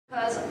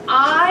because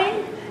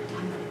I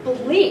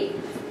believe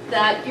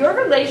that your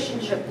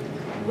relationship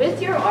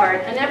with your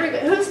art, and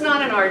who's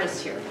not an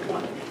artist here?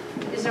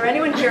 Is there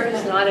anyone here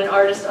who's not an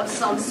artist of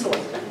some sort?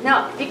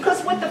 No,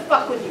 because what the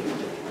fuck would you do?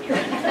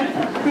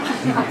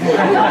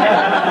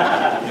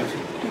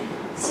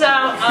 So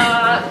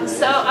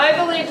I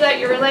believe that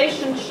your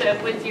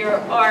relationship with your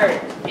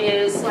art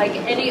is like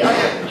any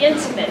other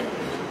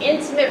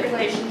intimate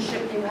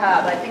relationship you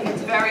have. I think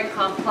it's very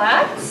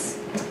complex.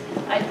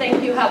 I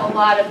think you have a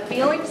lot of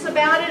feelings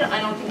about it. I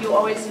don't think you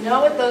always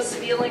know what those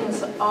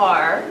feelings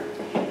are.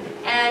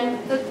 And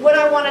what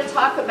I want to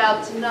talk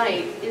about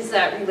tonight is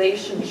that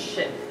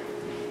relationship,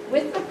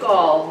 with the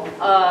goal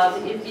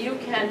of, if you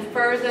can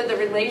further the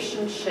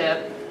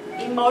relationship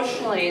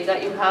emotionally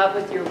that you have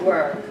with your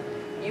work,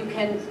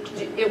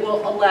 it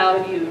will allow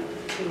you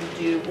to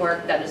do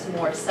work that is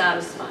more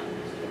satisfying.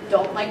 I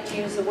don't like to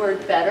use the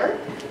word better,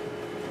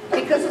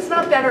 because it's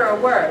not better or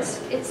worse.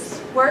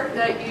 It's work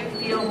that you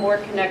feel more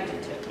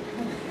connected to.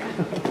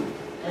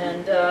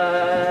 And,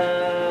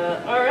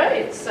 all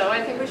right, so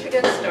I think we should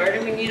get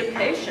started. We need a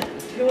patient.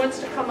 Who wants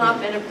to come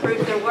up and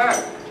approve their work?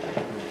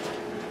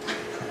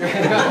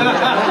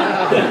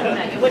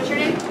 What's your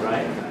name?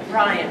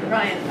 Ryan.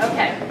 Ryan.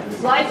 Okay.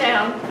 Lie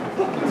down.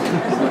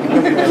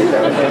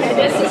 Okay,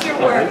 this is your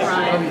work,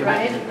 Ryan,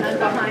 right? And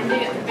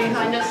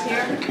behind us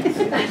here.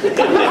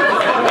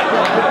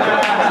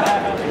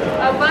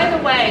 By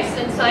the way,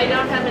 since I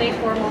don't have any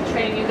formal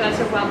training, you guys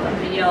are welcome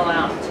to yell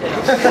out too.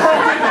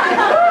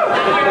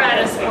 You're at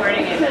a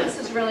sporting event. This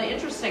is really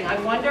interesting. I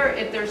wonder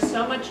if there's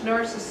so much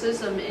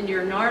narcissism in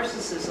your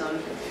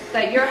narcissism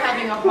that you're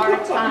having a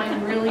hard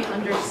time really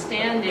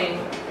understanding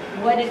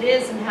what it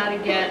is and how to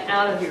get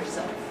out of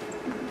yourself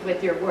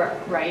with your work,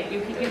 right?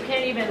 You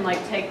can't even like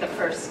take the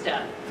first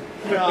step.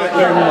 Talk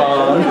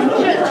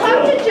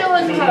to Jill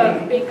and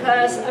Coke,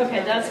 because,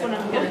 okay, that's what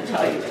I'm going to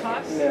tell you.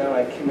 No,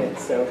 I commit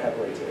so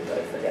heavily to it that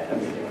I forget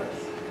everything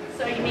else.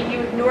 So you mean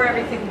you ignore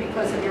everything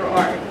because of your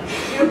art?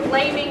 You're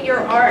blaming your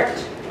art.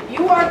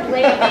 You are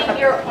blaming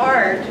your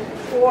art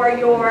for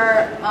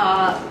your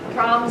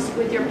problems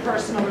with your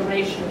personal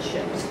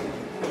relationships.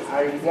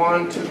 I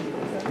want to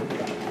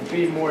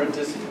be more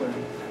disciplined.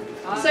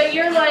 So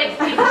you're like,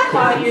 people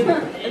call you,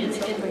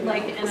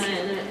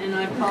 and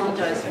I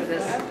apologize for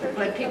this,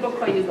 but people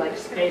call you like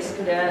Space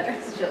Cadet,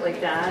 shit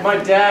like that. My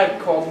dad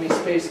called me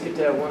Space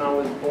Cadet when I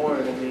was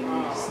born, and he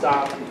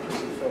stopped because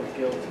he felt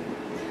guilty.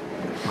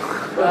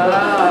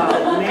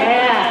 Oh,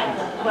 man.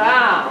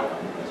 Wow.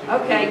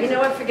 Okay, you know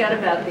what? Forget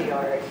about the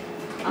art.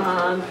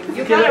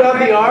 You got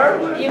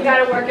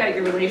to work out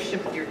your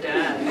relationship with your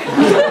dad.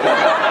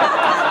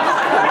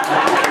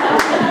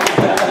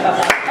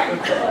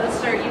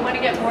 Closer, you want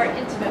to get more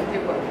intimate with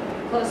your work.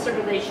 Closer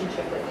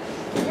relationship with it.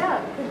 Yeah,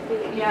 could be.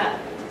 Yeah.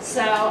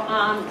 So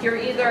you're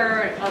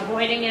either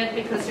avoiding it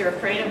because you're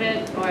afraid of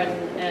it,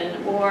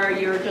 or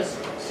you're just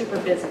super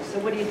busy. So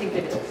what do you think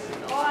it is?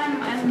 All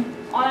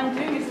I'm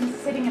doing is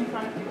sitting in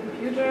front of the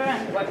computer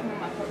and working on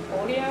my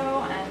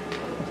portfolio and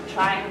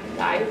trying. The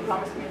guy who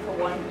promised me for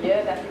 1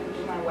 year that he would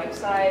do my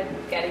website,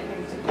 getting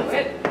him to do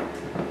it.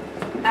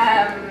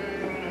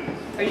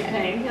 Are you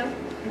paying him?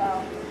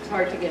 No. It's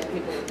hard to get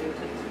people to do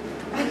things.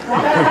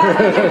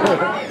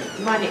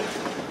 Money.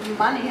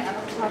 Money and a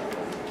photographer.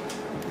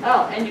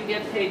 Oh, and you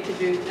get paid to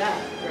do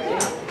that, right?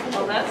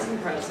 Well, that's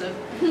impressive.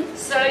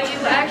 So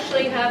you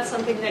actually have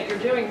something that you're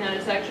doing that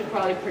is actually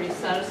probably pretty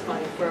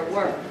satisfying for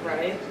work,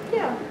 right?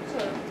 Yeah,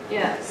 sure.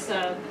 Yeah,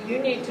 so you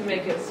need to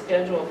make a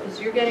schedule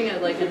because you're getting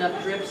like enough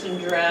drips and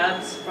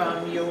drabs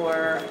from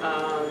your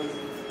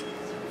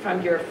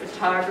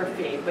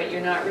photography, but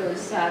you're not really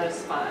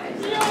satisfied.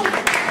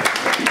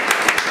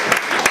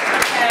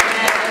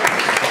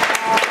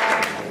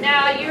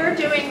 Now you're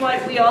doing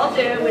what we all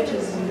do, which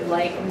is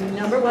like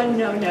 #1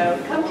 no-no,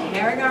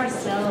 comparing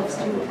ourselves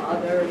to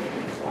other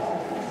people.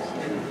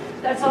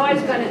 That's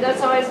always gonna,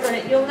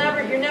 you're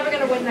never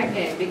gonna win that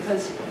game,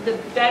 because the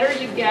better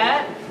you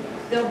get,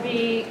 you'll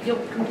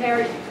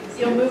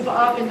move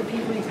up in the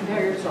people you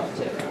compare yourself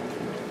to.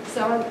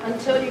 So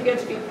until you get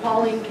to be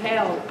Pauline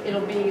Kael,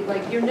 it'll be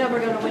like, you're never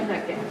gonna win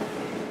that game.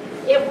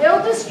 It will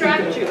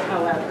distract you,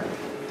 however,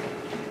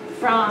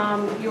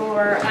 from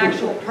your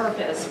actual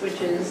purpose, which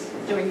is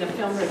doing the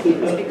film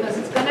reviews, because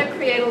it's going to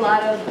create a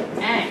lot of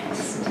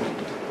angst.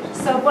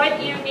 So what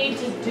you need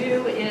to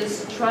do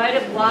is try to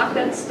block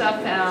that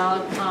stuff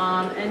out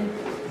and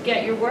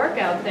get your work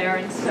out there.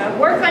 And so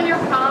work on your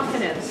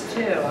confidence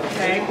too,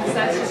 okay? Because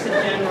that's just a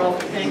general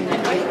thing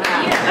that you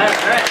have. Yeah. All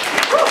right.